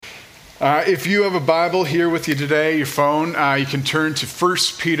If you have a Bible here with you today, your phone, you can turn to 1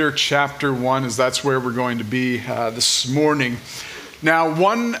 Peter chapter 1, as that's where we're going to be this morning. Now,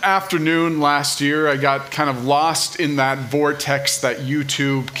 one afternoon last year, I got kind of lost in that vortex that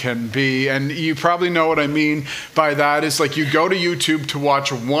YouTube can be. And you probably know what I mean by that. Is like you go to YouTube to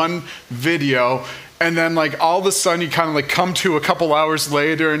watch one video, and then like all of a sudden you kind of like come to a couple hours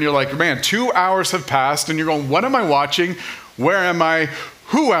later and you're like, man, 2 hours have passed and you're going, what am I watching? Where am I?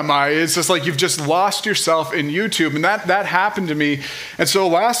 Who am I? It's just like you've just lost yourself in YouTube. And that happened to me. And so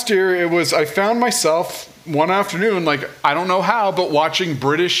last year I found myself one afternoon, like, I don't know how, but watching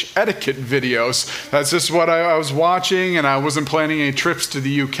British etiquette videos. That's just what I was watching, and I wasn't planning any trips to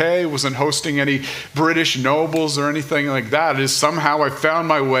the UK, wasn't hosting any British nobles or anything like that. It is somehow I found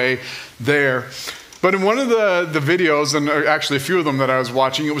my way there. But in one of the videos, and actually a few of them that I was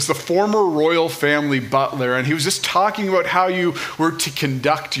watching, it was the former royal family butler, and he was just talking about how you were to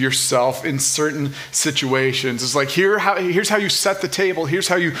conduct yourself in certain situations. It's like, here's how you set the table, here's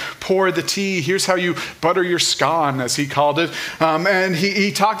how you pour the tea, here's how you butter your scone, as he called it. And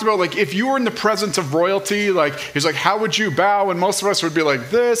he talked about, like, if you were in the presence of royalty, like, he's like, how would you bow? And most of us would be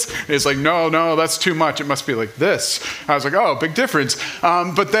like this. And he's like, no, that's too much. It must be like this. I was like, oh, big difference.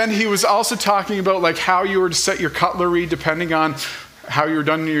 But then he was also talking about, like, how you were to set your cutlery depending on how you were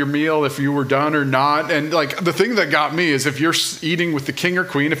done your meal, if you were done or not. And like the thing that got me is if you're eating with the king or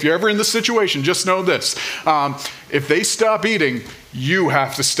queen, if you're ever in this situation, just know this. If they stop eating, you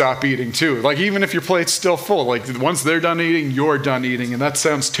have to stop eating too. Like even if your plate's still full, like once they're done eating, you're done eating. And that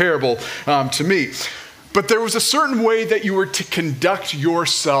sounds terrible to me. But there was a certain way that you were to conduct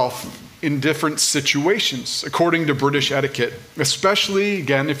yourself in different situations, according to British etiquette, especially,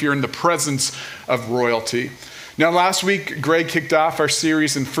 again, if you're in the presence of royalty. Now, last week, Greg kicked off our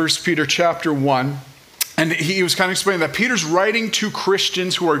series in 1 Peter chapter 1, and he was kind of explaining that Peter's writing to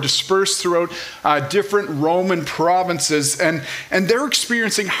Christians who are dispersed throughout different Roman provinces, and they're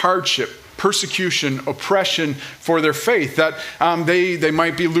experiencing hardship, persecution, oppression for their faith, that they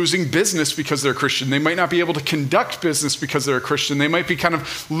might be losing business because they're Christian. They might not be able to conduct business because they're a Christian. They might be kind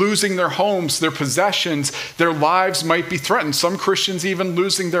of losing their homes, their possessions. Their lives might be threatened. Some Christians even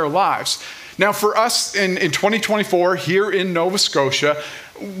losing their lives. Now, for us in 2024 here in Nova Scotia,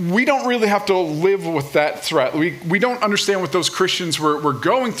 we don't really have to live with that threat. We don't understand what those Christians were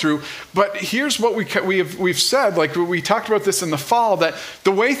going through, but here's what we've said, like we talked about this in the fall, that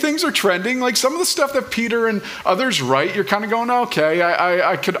the way things are trending, like some of the stuff that Peter and others write, you're kind of going, okay,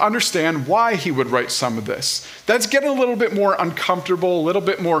 I could understand why he would write some of this. That's getting a little bit more uncomfortable, a little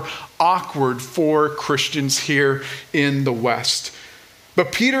bit more awkward for Christians here in the West.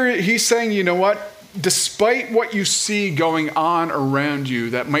 But Peter, he's saying, you know what? Despite what you see going on around you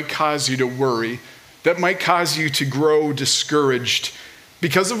that might cause you to worry, that might cause you to grow discouraged,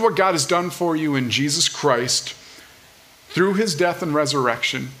 because of what God has done for you in Jesus Christ, through his death and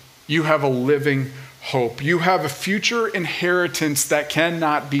resurrection, you have a living hope. You have a future inheritance that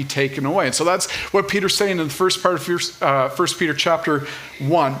cannot be taken away. And so that's what Peter's saying in the first part of 1 Peter chapter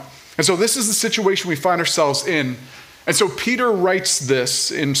 1. And so this is the situation we find ourselves in. And so Peter writes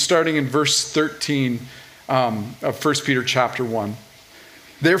this starting in verse 13 of 1 Peter chapter 1.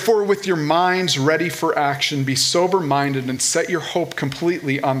 Therefore, with your minds ready for action, be sober-minded and set your hope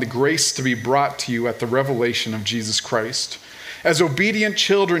completely on the grace to be brought to you at the revelation of Jesus Christ. As obedient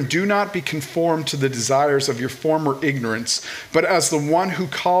children, do not be conformed to the desires of your former ignorance, but as the one who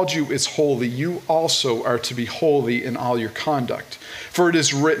called you is holy, you also are to be holy in all your conduct. For it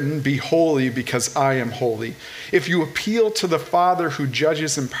is written, be holy because I am holy. If you appeal to the Father who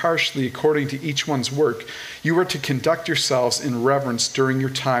judges impartially according to each one's work, you are to conduct yourselves in reverence during your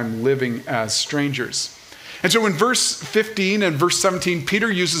time living as strangers. And so in verse 15 and verse 17,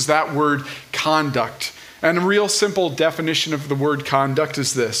 Peter uses that word conduct. And a real simple definition of the word conduct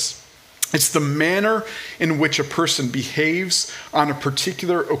is this. It's the manner in which a person behaves on a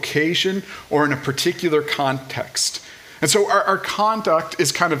particular occasion or in a particular context. And so our conduct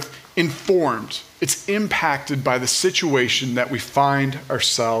is kind of informed. It's impacted by the situation that we find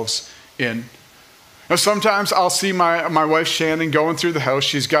ourselves in. Now, sometimes I'll see my wife Shannon going through the house.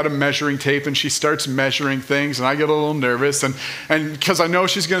 She's got a measuring tape and she starts measuring things, and I get a little nervous. And because I know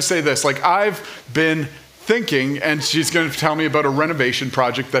she's going to say this, like, I've been thinking, and she's going to tell me about a renovation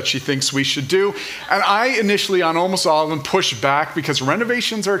project that she thinks we should do. And I initially, on almost all of them, push back because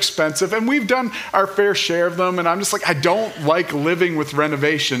renovations are expensive, and we've done our fair share of them. And I'm just like, I don't like living with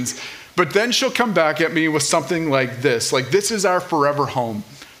renovations. But then she'll come back at me with something like this is our forever home.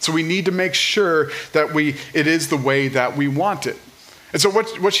 So we need to make sure that it is the way that we want it. And so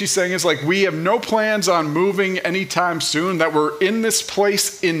what she's saying is like, we have no plans on moving anytime soon, that we're in this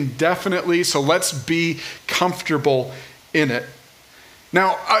place indefinitely, so let's be comfortable in it.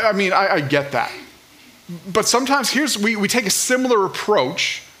 Now, I get that. But sometimes we take a similar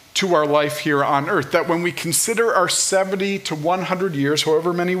approach to our life here on earth, that when we consider our 70 to 100 years,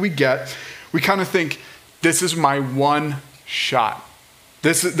 however many we get, we kind of think, this is my one shot.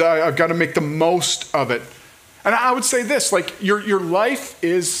 I've got to make the most of it. And I would say this, like your life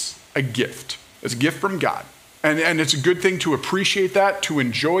is a gift. It's a gift from God. And it's a good thing to appreciate that, to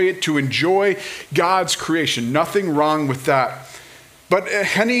enjoy it, to enjoy God's creation. Nothing wrong with that. But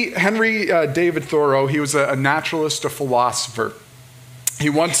Henry David Thoreau, he was a naturalist, a philosopher. He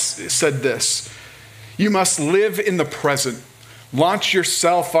once said this: "You must live in the present. Launch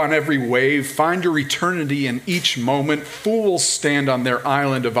yourself on every wave. Find your eternity in each moment. Fools stand on their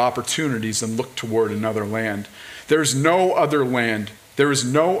island of opportunities and look toward another land. There's no other land. There is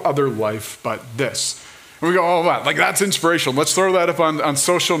no other life but this." And we go, oh, wow, like that's inspirational. Let's throw that up on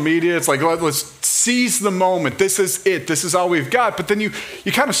social media. It's like, let's seize the moment. This is it. This is all we've got. But then you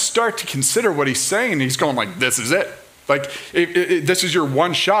kind of start to consider what he's saying. And he's going like, this is it. Like, this is your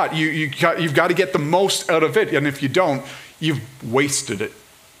one shot. You've got to get the most out of it. And if you don't, you've wasted it.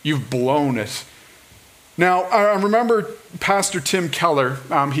 You've blown it. Now, I remember Pastor Tim Keller.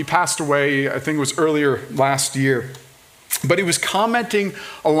 He passed away, I think it was earlier last year. But he was commenting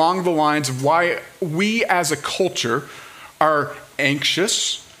along the lines of why we as a culture are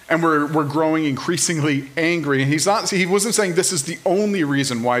anxious and we're growing increasingly angry. And he wasn't saying this is the only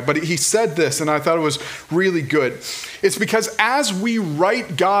reason why, but he said this, and I thought it was really good. It's because as we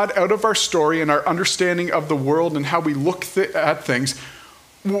write God out of our story and our understanding of the world and how we look at things,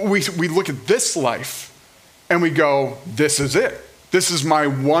 we look at this life and we go, this is it. This is my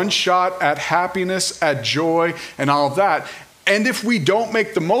one shot at happiness, at joy, and all of that. And if we don't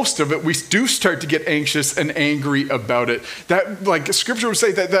make the most of it, we do start to get anxious and angry about it. That, like Scripture would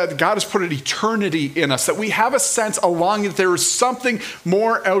say, that God has put an eternity in us, that we have a sense along that there is something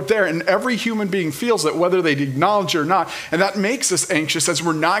more out there, and every human being feels it, whether they acknowledge it or not. And that makes us anxious as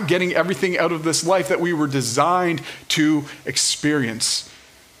we're not getting everything out of this life that we were designed to experience.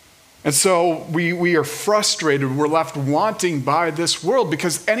 And so we are frustrated, we're left wanting by this world,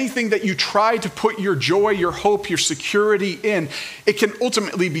 because anything that you try to put your joy, your hope, your security in, it can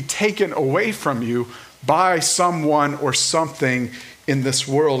ultimately be taken away from you by someone or something in this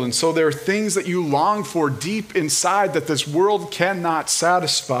world. And so there are things that you long for deep inside that this world cannot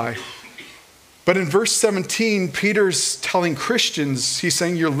satisfy. But in verse 17, Peter's telling Christians, he's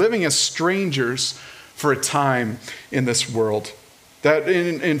saying you're living as strangers for a time in this world. That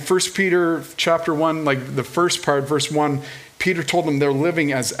in 1 Peter chapter 1, like the first part, verse 1, Peter told them they're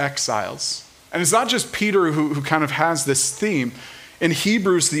living as exiles. And it's not just Peter who kind of has this theme. In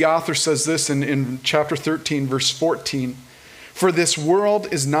Hebrews, the author says this in chapter 13, verse 14, "For this world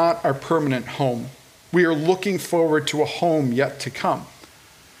is not our permanent home. We are looking forward to a home yet to come."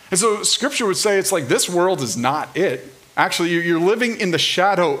 And so Scripture would say it's like this world is not it. Actually, you're living in the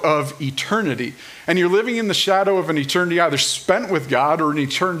shadow of eternity. And you're living in the shadow of an eternity either spent with God or an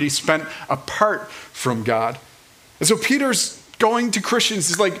eternity spent apart from God. And so Peter's going to Christians.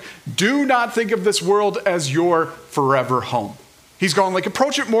 He's like, do not think of this world as your forever home. He's going like,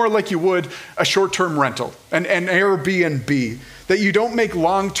 approach it more like you would a short-term rental, an Airbnb. That you don't make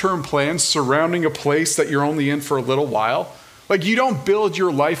long-term plans surrounding a place that you're only in for a little while. Like you don't build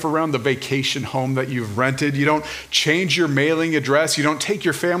your life around the vacation home that you've rented. You don't change your mailing address. You don't take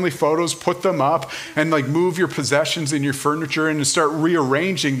your family photos, put them up, and like move your possessions and your furniture in and start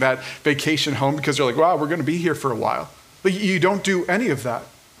rearranging that vacation home because you're like, wow, we're going to be here for a while. Like you don't do any of that.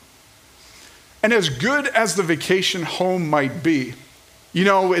 And as good as the vacation home might be, you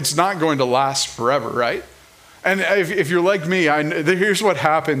know, it's not going to last forever, right? And if you're like me, here's what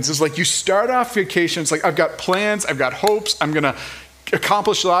happens is like you start off vacation. It's like, I've got plans, I've got hopes, I'm going to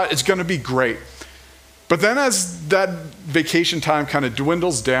accomplish a lot. It's going to be great. But then as that vacation time kind of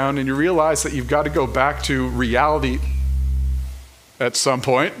dwindles down and you realize that you've got to go back to reality at some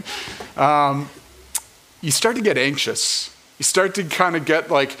point, you start to get anxious. You start to kind of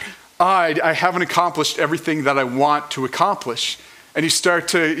get like, I haven't accomplished everything that I want to accomplish. And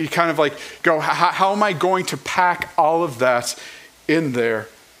you kind of like go, how am I going to pack all of that in there?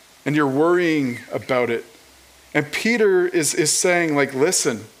 And you're worrying about it. And Peter is saying like,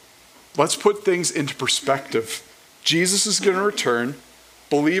 listen, let's put things into perspective. Jesus is going to return.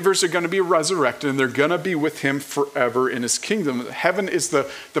 Believers are going to be resurrected and they're going to be with him forever in his kingdom. Heaven is the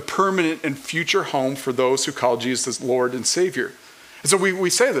permanent and future home for those who call Jesus Lord and Savior. And so we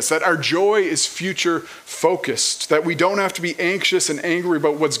say this, that our joy is future focused, that we don't have to be anxious and angry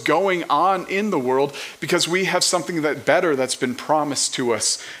about what's going on in the world because we have something that better that's been promised to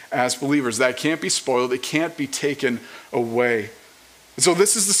us as believers. That can't be spoiled, it can't be taken away. And so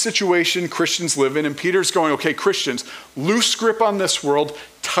this is the situation Christians live in, and Peter's going, okay, Christians, loose grip on this world,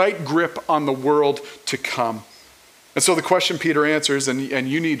 tight grip on the world to come. And so the question Peter answers, and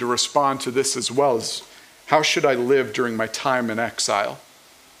you need to respond to this as well, is how should I live during my time in exile?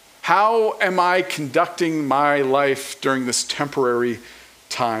 How am I conducting my life during this temporary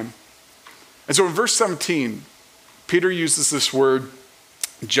time? And so in verse 17, Peter uses this word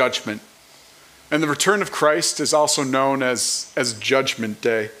judgment. And the return of Christ is also known as Judgment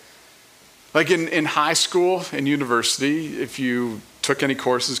Day. Like in high school and university, if you took any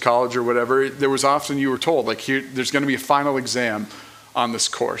courses, college or whatever, there was often you were told, like, there's going to be a final exam on this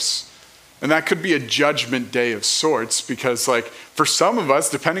course. And that could be a judgment day of sorts because, like, for some of us,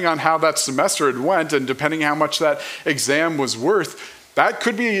 depending on how that semester had went and depending how much that exam was worth, that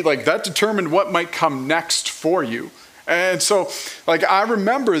could be, like, that determined what might come next for you. And so, like, I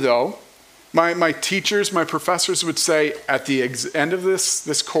remember, though, my teachers, my professors would say, at the end of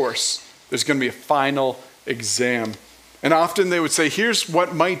this course, there's going to be a final exam. And often they would say, here's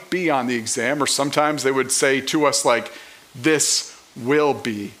what might be on the exam. Or sometimes they would say to us, like, this will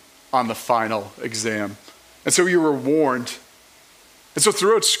be on the final exam. And so you were warned. And so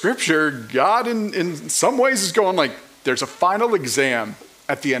throughout Scripture, God in some ways is going like, there's a final exam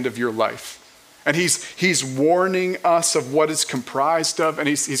at the end of your life. And he's warning us of what it's comprised of. And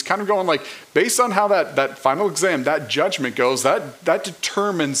he's kind of going like, based on how that final exam, that judgment goes, that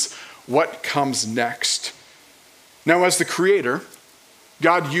determines what comes next. Now, as the Creator,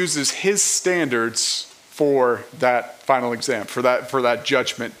 God uses his standards for that final exam, for that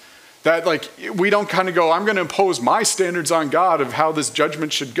judgment. That, like, we don't kind of go, I'm going to impose my standards on God of how this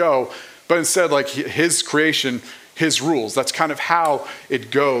judgment should go, but instead, like, his creation, his rules. That's kind of how it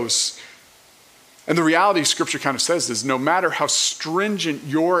goes. And the reality Scripture kind of says is no matter how stringent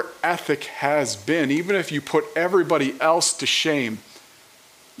your ethic has been, even if you put everybody else to shame,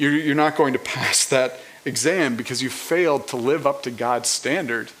 you're not going to pass that exam because you failed to live up to God's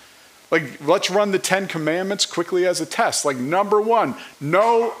standard. Like, let's run the 10 Commandments quickly as a test. Like, number 1,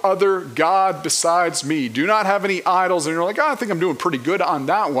 no other God besides me. Do not have any idols. And you're like, I think I'm doing pretty good on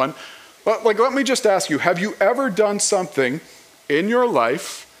that one. But, like, let me just ask you, have you ever done something in your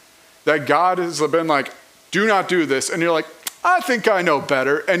life that God has been like, do not do this? And you're like, I think I know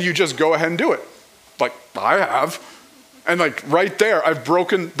better. And you just go ahead and do it. Like, I have. And, like, right there, I've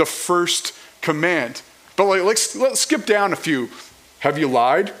broken the first command. But, like, let's skip down a few. Have you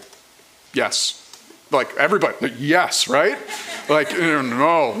lied? Yes. Like, everybody, like, yes, right? Like,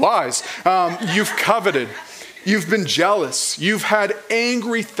 no, lies. You've coveted. You've been jealous. You've had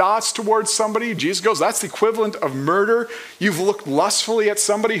angry thoughts towards somebody. Jesus goes, that's the equivalent of murder. You've looked lustfully at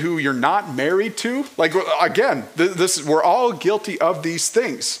somebody who you're not married to. Like, again, we're all guilty of these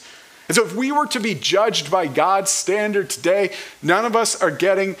things. And so if we were to be judged by God's standard today, none of us are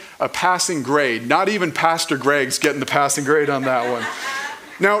getting a passing grade. Not even Pastor Greg's getting the passing grade on that one.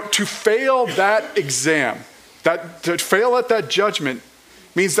 Now, to fail that exam, to fail at that judgment,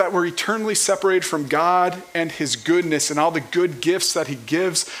 means that we're eternally separated from God and his goodness and all the good gifts that he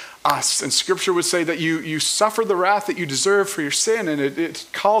gives us. And Scripture would say that you suffer the wrath that you deserve for your sin, and it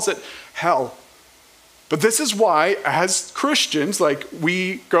calls it hell. But this is why, as Christians, like,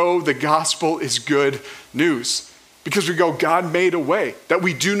 we go, the gospel is good news. Because we go, God made a way, that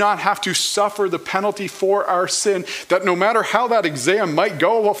we do not have to suffer the penalty for our sin, that no matter how that exam might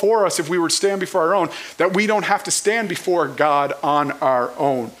go for us if we were to stand before our own, that we don't have to stand before God on our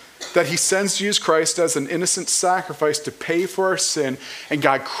own. That he sends Jesus Christ as an innocent sacrifice to pay for our sin, and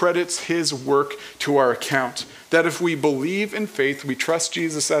God credits his work to our account. That if we believe in faith, we trust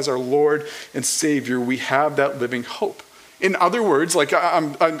Jesus as our Lord and Savior, we have that living hope. In other words, like,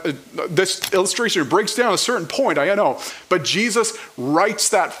 this illustration breaks down a certain point, I know, but Jesus writes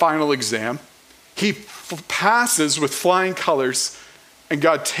that final exam. He passes with flying colors, and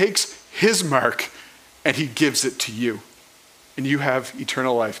God takes his mark and he gives it to you. And you have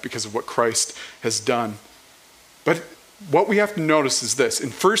eternal life because of what Christ has done. But what we have to notice is this. In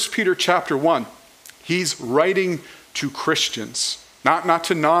 1 Peter chapter 1, he's writing to Christians, not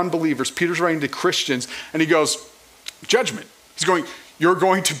to non-believers. Peter's writing to Christians, and he goes, judgment. He's going, you're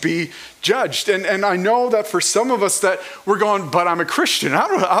going to be judged. And I know that for some of us that we're going, but I'm a Christian. I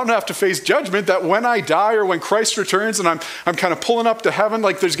don't have to face judgment, that when I die or when Christ returns and I'm kind of pulling up to heaven,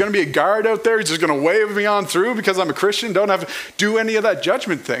 like there's going to be a guard out there. He's just going to wave me on through because I'm a Christian. Don't have to do any of that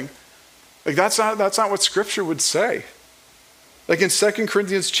judgment thing. Like, that's not what Scripture would say. Like in 2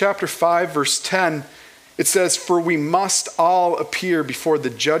 Corinthians chapter 5, verse 10, it says, "For we must all appear before the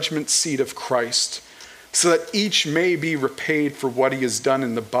judgment seat of Christ, so that each may be repaid for what he has done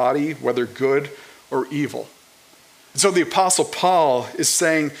in the body, whether good or evil." And so the Apostle Paul is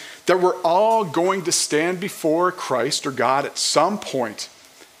saying that we're all going to stand before Christ or God at some point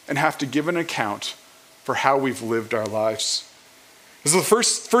and have to give an account for how we've lived our lives. So the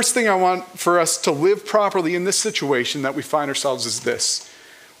first thing I want for us to live properly in this situation that we find ourselves is this: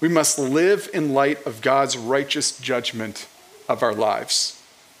 we must live in light of God's righteous judgment of our lives.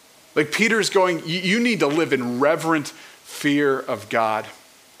 Like Peter's going, you need to live in reverent fear of God.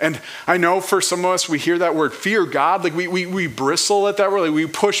 And I know for some of us, we hear that word, fear God, like we bristle at that word, like we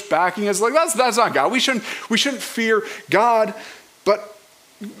push back against, like that's not God. We shouldn't fear God. But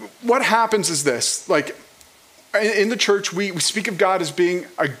what happens is this, like in the church, we speak of God as being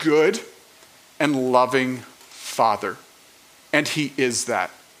a good and loving Father. And he is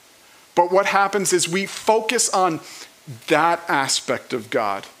that. But what happens is we focus on that aspect of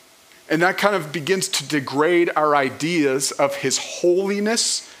God. And that kind of begins to degrade our ideas of his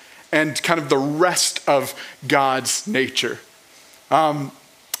holiness and kind of the rest of God's nature. In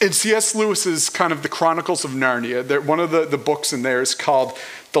C.S. Lewis's kind of the Chronicles of Narnia, one of the books in there is called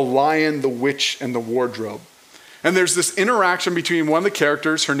The Lion, the Witch, and the Wardrobe. And there's this interaction between one of the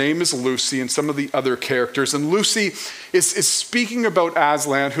characters, her name is Lucy, and some of the other characters. And Lucy is speaking about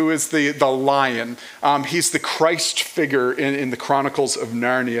Aslan, who is the lion. He's the Christ figure in the Chronicles of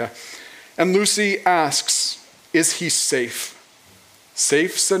Narnia. And Lucy asks, "Is he safe?"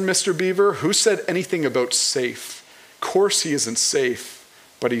 "Safe," said Mr. Beaver. "Who said anything about safe? Of course he isn't safe,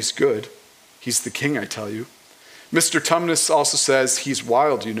 but he's good. He's the king, I tell you." Mr. Tumnus also says, "He's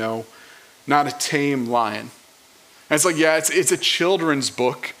wild, you know, not a tame lion." And it's like, yeah, it's a children's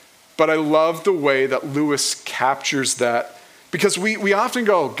book, but I love the way that Lewis captures that, because we often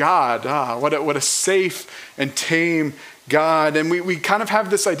go, God, what a safe and tame God. And we kind of have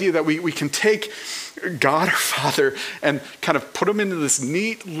this idea that we can take God our Father and kind of put him into this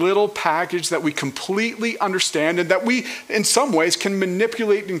neat little package that we completely understand and that we, in some ways, can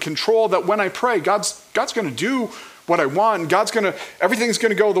manipulate and control, that when I pray, God's going to do what I want. And everything's going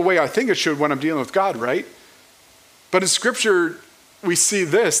to go the way I think it should when I'm dealing with God, right? But in Scripture, we see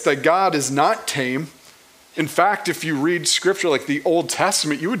this, that God is not tame. In fact, if you read Scripture like the Old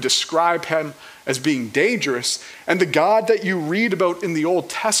Testament, you would describe him as being dangerous. And the God that you read about in the Old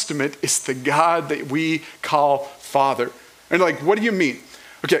Testament is the God that we call Father. And like, what do you mean?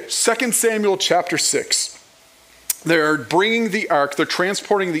 Okay, 2 Samuel chapter 6. They're bringing the ark, they're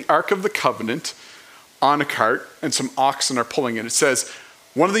transporting the Ark of the Covenant on a cart, and some oxen are pulling it. It says,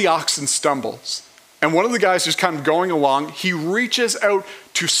 one of the oxen stumbles. And one of the guys who's kind of going along, he reaches out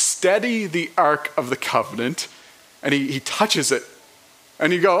to steady the Ark of the Covenant, and he touches it.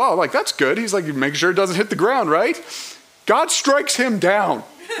 And you go, oh, like, that's good. He's like, make sure it doesn't hit the ground, right? God strikes him down.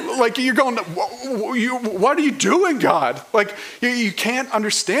 Like, you're going, what are you doing, God? Like, you can't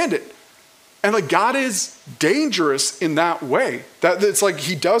understand it. And like, God is dangerous in that way. That it's like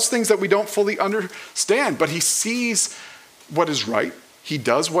he does things that we don't fully understand, but he sees what is right. He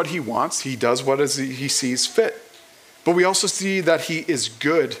does what he wants. He does what he sees fit. But we also see that he is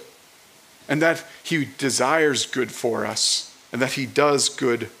good and that he desires good for us and that he does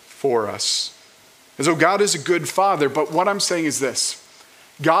good for us. And so God is a good Father, but what I'm saying is this: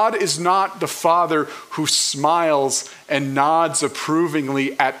 God is not the Father who smiles and nods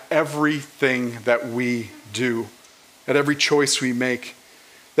approvingly at everything that we do, at every choice we make,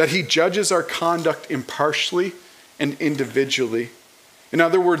 that he judges our conduct impartially and individually. In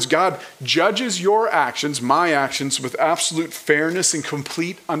other words, God judges your actions, my actions, with absolute fairness and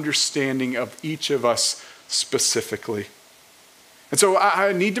complete understanding of each of us specifically. And so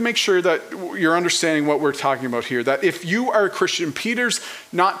I need to make sure that you're understanding what we're talking about here, that if you are a Christian, Peter's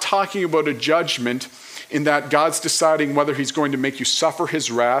not talking about a judgment in that God's deciding whether he's going to make you suffer his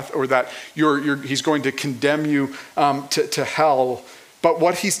wrath or that he's going to condemn you to hell. But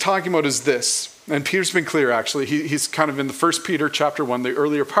what he's talking about is this. And Peter's been clear, actually. He's kind of in the 1 Peter chapter 1, the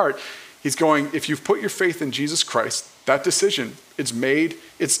earlier part. He's going, if you've put your faith in Jesus Christ, that decision, it's made,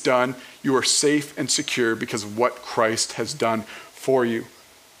 it's done. You are safe and secure because of what Christ has done for you.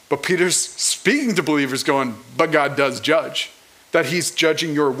 But Peter's speaking to believers going, but God does judge. That he's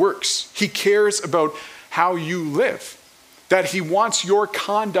judging your works. He cares about how you live. That he wants your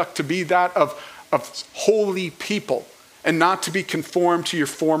conduct to be that of holy people, and not to be conformed to your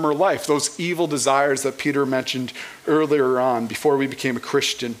former life, those evil desires that Peter mentioned earlier on before we became a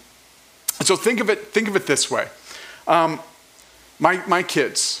Christian. And so think of it this way. My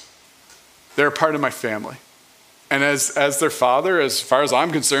kids, they're a part of my family. And as their father, as far as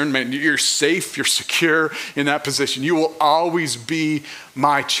I'm concerned, man, you're safe, you're secure in that position. You will always be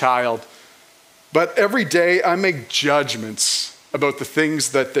my child. But every day I make judgments about the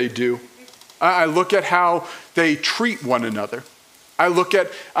things that they do. I look at how they treat one another. I look at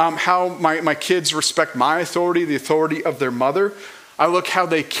how my kids respect my authority, the authority of their mother. I look how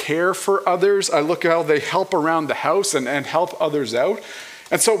they care for others. I look how they help around the house and help others out.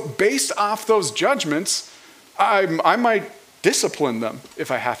 And so based off those judgments, I might discipline them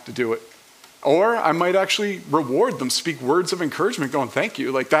if I have to do it. Or I might actually reward them, speak words of encouragement, going, thank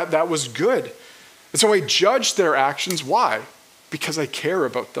you, like that was good. And so I judge their actions. Why? Because I care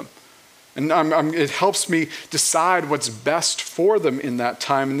about them. And it helps me decide what's best for them in that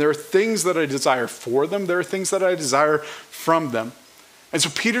time. And there are things that I desire for them. There are things that I desire from them. And so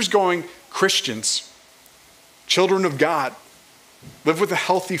Peter's going, Christians, children of God, live with a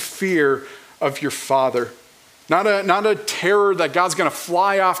healthy fear of your Father. Not a terror that God's going to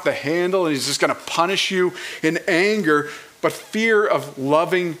fly off the handle and he's just going to punish you in anger, but fear of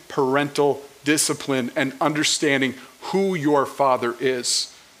loving parental discipline and understanding who your Father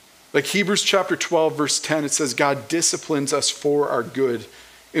is. Like Hebrews chapter 12, verse 10, it says, God disciplines us for our good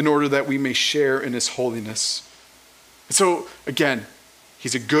in order that we may share in his holiness. And so, again,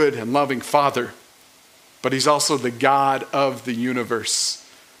 he's a good and loving Father, but he's also the God of the universe.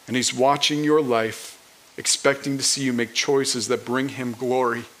 And he's watching your life, expecting to see you make choices that bring him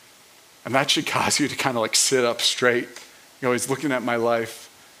glory. And that should cause you to kind of like sit up straight. You know, he's looking at my life.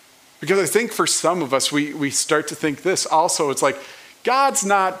 Because I think for some of us, we start to think this also. It's like, God's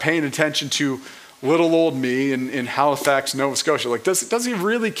not paying attention to little old me in Halifax, Nova Scotia. Like, does he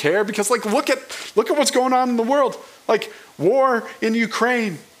really care? Because like, look at what's going on in the world. Like war in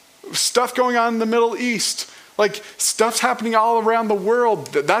Ukraine, stuff going on in the Middle East. Like stuff's happening all around the world.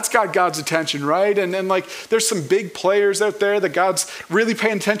 That's got God's attention, right? And then like there's some big players out there that God's really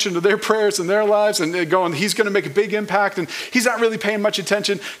paying attention to their prayers and their lives and going, he's going to make a big impact. And he's not really paying much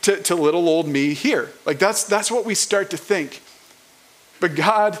attention to little old me here. Like that's what we start to think. But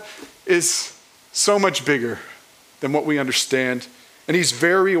God is so much bigger than what we understand. And he's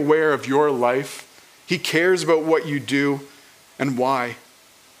very aware of your life. He cares about what you do and why.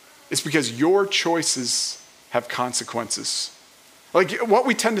 It's because your choices have consequences. Like what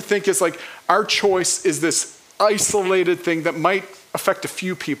we tend to think is like our choice is this isolated thing that might affect a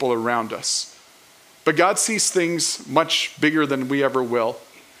few people around us. But God sees things much bigger than we ever will.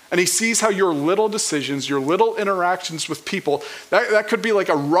 And he sees how your little decisions, your little interactions with people, that could be like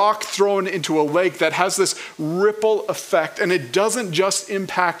a rock thrown into a lake that has this ripple effect. And it doesn't just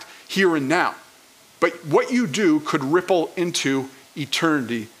impact here and now, but what you do could ripple into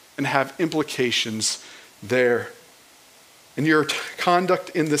eternity and have implications there. And your conduct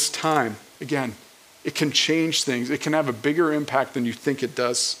in this time, again, it can change things. It can have a bigger impact than you think it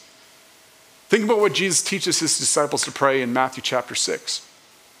does. Think about what Jesus teaches his disciples to pray in Matthew chapter 6.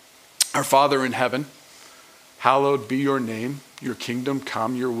 Our Father in heaven, hallowed be your name. Your kingdom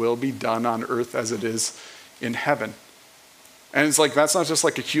come, your will be done on earth as it is in heaven. And it's like, that's not just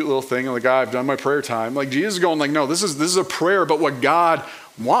like a cute little thing. Like, I've done my prayer time. Like Jesus is going like, no, this is a prayer about what God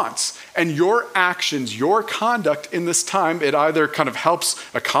wants. And your actions, your conduct in this time, it either kind of helps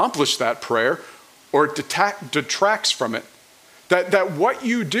accomplish that prayer or it detracts from it. That what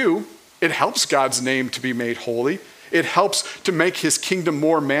you do, it helps God's name to be made holy. It helps to make his kingdom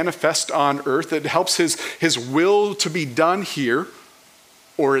more manifest on earth. It helps his will to be done here,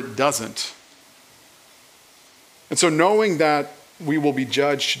 or it doesn't. And so knowing that we will be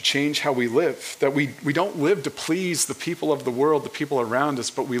judged should change how we live. That we don't live to please the people of the world, the people around us,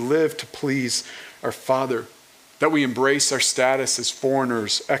 but we live to please our Father. That we embrace our status as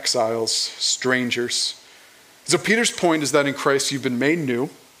foreigners, exiles, strangers. So Peter's point is that in Christ you've been made new,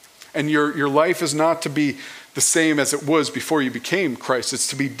 and your life is not to be the same as it was before you became Christ. It's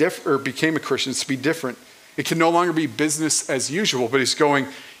to be different, or became a Christian. It's to be different. It can no longer be business as usual, but he's going,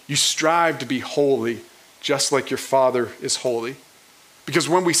 you strive to be holy, just like your Father is holy. Because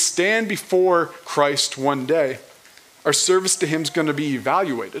when we stand before Christ one day, our service to him is going to be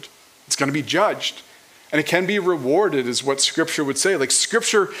evaluated. It's going to be judged. And it can be rewarded, is what Scripture would say. Like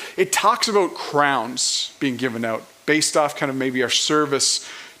Scripture, it talks about crowns being given out based off kind of maybe our service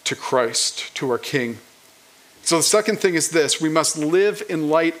to Christ, to our King. So the second thing is this: we must live in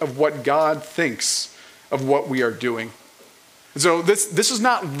light of what God thinks of what we are doing. So this is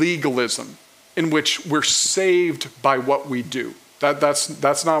not legalism in which we're saved by what we do.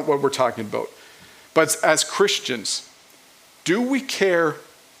 That's not what we're talking about. But as Christians, do we care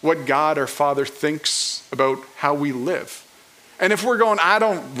what God our Father thinks about how we live? And if we're going, I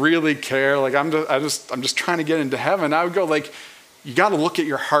don't really care, like I'm just trying to get into heaven, I would go like, you got to look at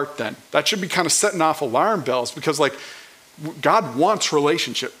your heart then. That should be kind of setting off alarm bells, because like God wants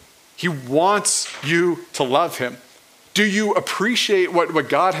relationship. He wants you to love him. Do you appreciate what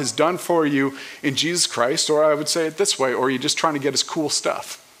God has done for you in Jesus Christ? Or I would say it this way, or are you just trying to get his cool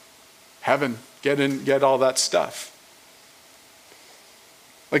stuff? Heaven, get all that stuff.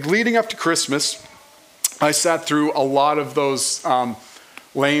 Like leading up to Christmas, I sat through a lot of those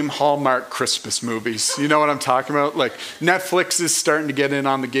lame Hallmark Christmas movies. You know what I'm talking about? Like Netflix is starting to get in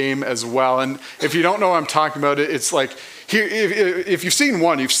on the game as well. And if you don't know what I'm talking about, it's like, here, if you've seen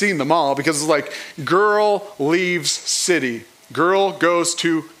one, you've seen them all, because it's like girl leaves city, girl goes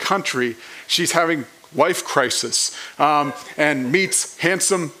to country, she's having life crisis, and meets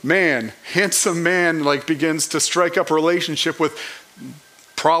handsome man like begins to strike up a relationship with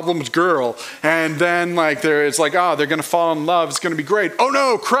problems girl, and then like it's like, they're gonna fall in love, it's gonna be great. Oh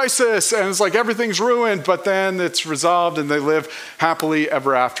no, crisis, and it's like everything's ruined, but then it's resolved and they live happily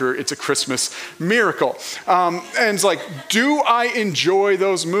ever after. It's a Christmas miracle. And it's like, do I enjoy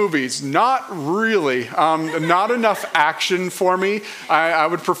those movies? Not really. Not enough action for me. I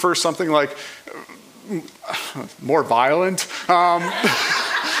would prefer something like more violent.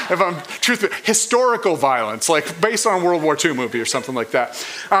 If I'm truthful, historical violence, like based on a World War II movie or something like that.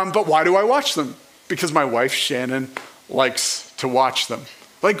 But why do I watch them? Because my wife, Shannon, likes to watch them.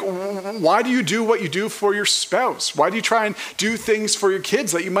 Like, why do you do what you do for your spouse? Why do you try and do things for your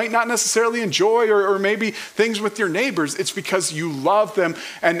kids that you might not necessarily enjoy, or maybe things with your neighbors? It's because you love them,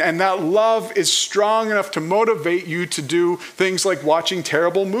 and that love is strong enough to motivate you to do things like watching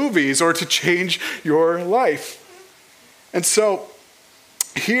terrible movies or to change your life. And so,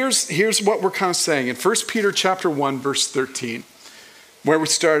 here's what we're kind of saying. In 1 Peter chapter 1, verse 13, where we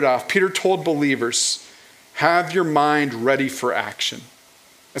started off, Peter told believers, have your mind ready for action.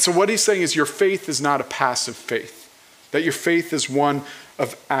 And so what he's saying is your faith is not a passive faith, that your faith is one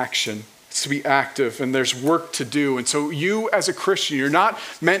of action. It's to be active, and there's work to do. And so you as a Christian, you're not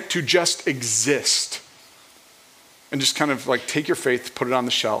meant to just exist and just kind of like take your faith, put it on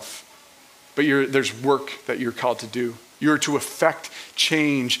the shelf. But there's work that you're called to do. You're to effect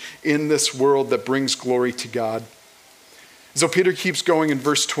change in this world that brings glory to God. So Peter keeps going in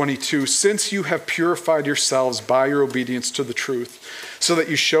verse 22, since you have purified yourselves by your obedience to the truth, so that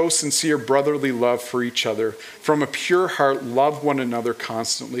you show sincere brotherly love for each other, from a pure heart love one another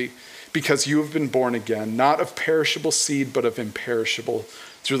constantly, because you have been born again, not of perishable seed, but of imperishable,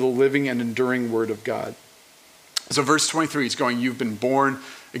 through the living and enduring word of God. So verse 23 is going, you've been born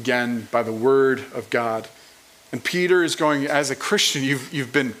again by the word of God. And Peter is going, as a Christian,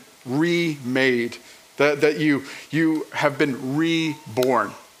 you've been remade. That you have been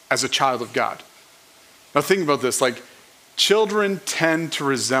reborn as a child of God. Now think about this, like children tend to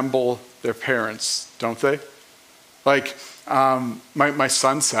resemble their parents, don't they? Like my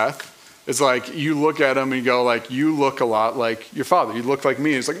son Seth is like, you look at him and you go like, you look a lot like your father. You look like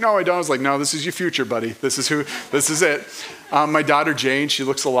me. And he's like, no, I don't. I was like, no, this is your future, buddy. This is it. My daughter Jane, she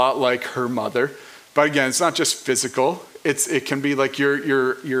looks a lot like her mother. But again, it's not just physical. It can be like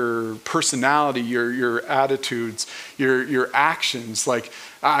your personality, your attitudes, your actions. Like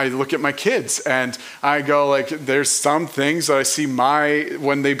I look at my kids and I go like, there's some things that I see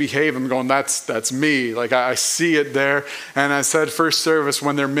when they behave, I'm going, that's me. Like I see it there. And I said first service,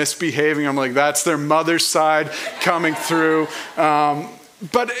 when they're misbehaving, I'm like, that's their mother's side coming through.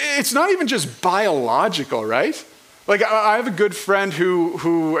 But it's not even just biological, right? Like I have a good friend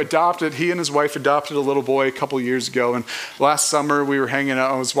who adopted, he and his wife adopted a little boy a couple years ago. And last summer we were hanging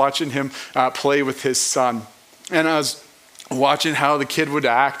out, I was watching him play with his son. And I was watching how the kid would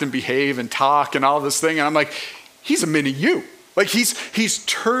act and behave and talk and all this thing. And I'm like, he's a mini you. Like he's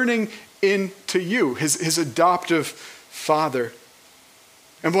turning into you, his adoptive father.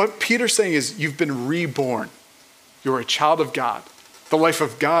 And what Peter's saying is you've been reborn. You're a child of God. The life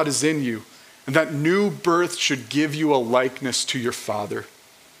of God is in you. And that new birth should give you a likeness to your Father.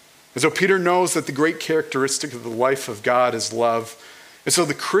 And so Peter knows that the great characteristic of the life of God is love. And so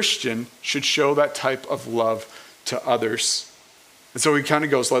the Christian should show that type of love to others. And so he kind of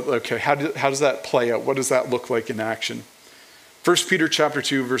goes, okay, how does that play out? What does that look like in action? 1 Peter chapter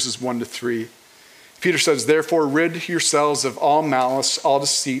 2, verses 1-3. Peter says, therefore rid yourselves of all malice, all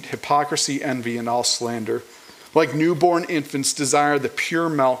deceit, hypocrisy, envy, and all slander. Like newborn infants, desire the pure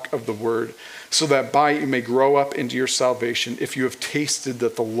milk of the word, so that by it you may grow up into your salvation, if you have tasted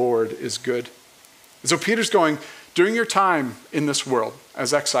that the Lord is good. And so Peter's going, during your time in this world,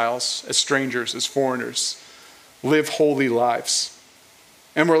 as exiles, as strangers, as foreigners, live holy lives.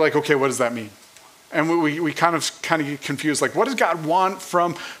 And we're like, okay, what does that mean? And we kind of get confused, like, what does God want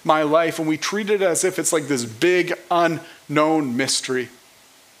from my life? And we treat it as if it's like this big unknown mystery.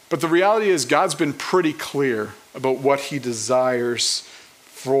 But the reality is God's been pretty clear about what he desires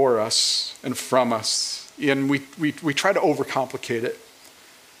for us and from us. And we try to overcomplicate it.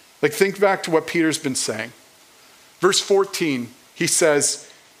 Like, think back to what Peter's been saying. Verse 14, he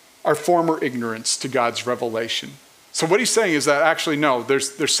says, our former ignorance to God's revelation. So what he's saying is that actually, no,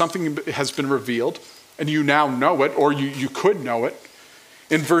 there's something that has been revealed, and you now know it, or you could know it.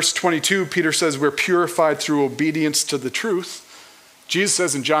 In verse 22, Peter says we're purified through obedience to the truth. Jesus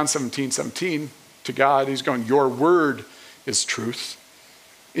says in John 17:17 to God, he's going, your word is truth.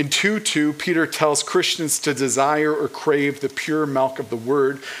 In 2:2, Peter tells Christians to desire or crave the pure milk of the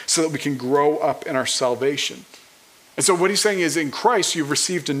word so that we can grow up in our salvation. And so what he's saying is in Christ, you've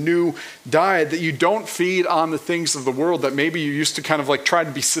received a new diet that you don't feed on the things of the world that maybe you used to kind of like try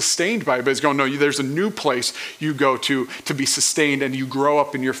to be sustained by. But he's going, no, there's a new place you go to be sustained, and you grow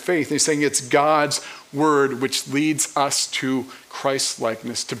up in your faith. And he's saying it's God's word which leads us to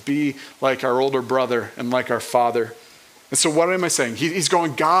Christ-likeness, to be like our older brother and like our father. And so what am I saying? He's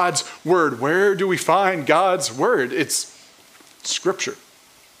going, God's word. Where do we find God's word? It's Scripture,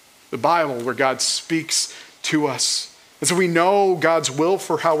 the Bible, where God speaks to us. And so we know God's will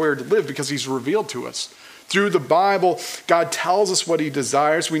for how we're to live because he's revealed to us. Through the Bible, God tells us what he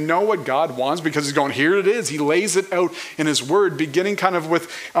desires. We know what God wants because he's going, here it is. He lays it out in his word, beginning kind of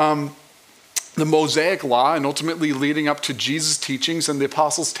with the Mosaic law and ultimately leading up to Jesus' teachings and the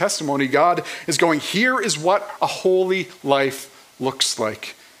apostles' testimony. God is going, here is what a holy life looks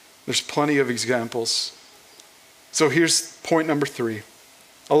like. There's plenty of examples. So here's point number 3.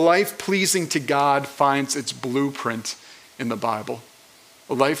 A life pleasing to God finds its blueprint in the Bible.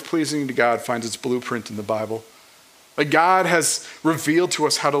 A life pleasing to God finds its blueprint in the Bible. Like, God has revealed to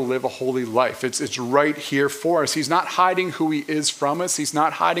us how to live a holy life. It's right here for us. He's not hiding who he is from us. He's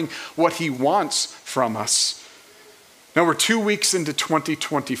not hiding what he wants from us. Now we're 2 weeks into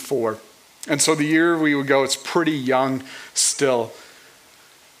 2024. And so the year we would go, it's pretty young still.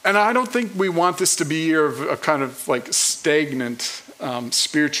 And I don't think we want this to be a year of kind of like stagnant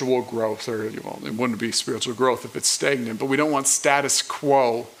spiritual growth, or well, it wouldn't be spiritual growth if it's stagnant, but we don't want status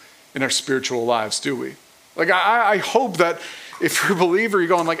quo in our spiritual lives, do we? Like, I hope that if you're a believer, you're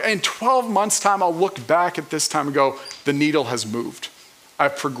going like, in 12 months' time, I'll look back at this time and go, the needle has moved.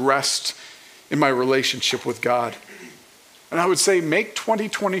 I've progressed in my relationship with God. And I would say make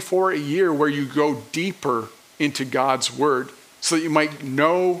 2024 a year where you go deeper into God's word so that you might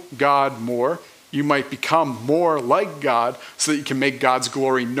know God more. You might become more like God so that you can make God's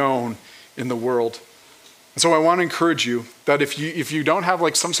glory known in the world. And so I want to encourage you that if you don't have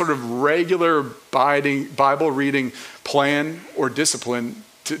like some sort of regular Bible reading plan or discipline,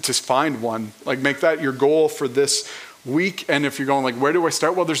 to find one, like make that your goal for this week. And if you're going like, where do I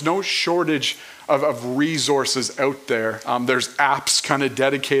start? Well, there's no shortage of resources out there. There's apps kind of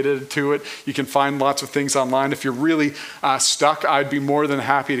dedicated to it. You can find lots of things online. If you're really stuck, I'd be more than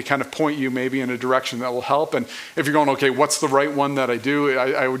happy to kind of point you maybe in a direction that will help. And if you're going, okay, what's the right one that I do?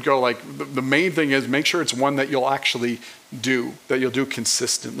 I would go like, the main thing is make sure it's one that you'll actually do, that you'll do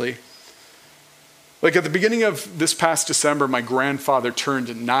consistently. Like at the beginning of this past December, my grandfather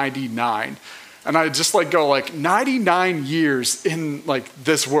turned 99. And I just like go like 99 years in like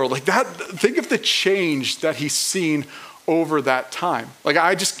this world. Like that, think of the change that he's seen over that time. Like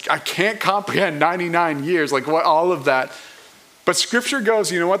I can't comprehend 99 years, like what all of that. But scripture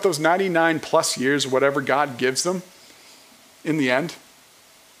goes, you know what, those 99 plus years, whatever God gives them, in the end,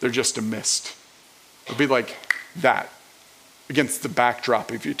 they're just a mist. It'll be like that against the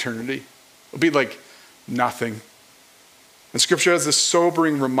backdrop of eternity. It'll be like nothing. And scripture has this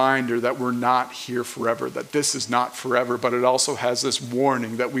sobering reminder that we're not here forever, that this is not forever, but it also has this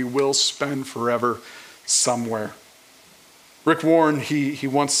warning that we will spend forever somewhere. Rick Warren, he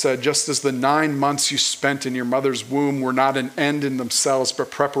once said, just as the 9 months you spent in your mother's womb were not an end in themselves, but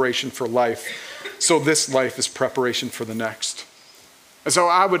preparation for life, so this life is preparation for the next. And so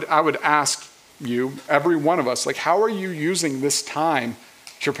I would ask you, every one of us, like, how are you using this time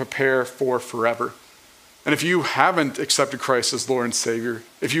to prepare for forever? And if you haven't accepted Christ as Lord and Savior,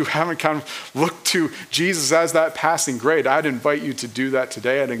 if you haven't kind of looked to Jesus as that passing grade, I'd invite you to do that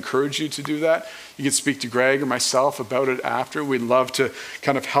today. I'd encourage you to do that. You can speak to Greg or myself about it after. We'd love to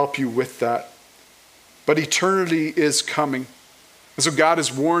kind of help you with that. But eternity is coming. And so God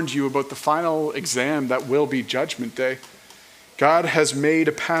has warned you about the final exam that will be Judgment Day. God has made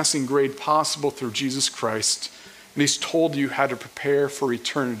a passing grade possible through Jesus Christ, and he's told you how to prepare for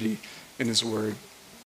eternity in his word.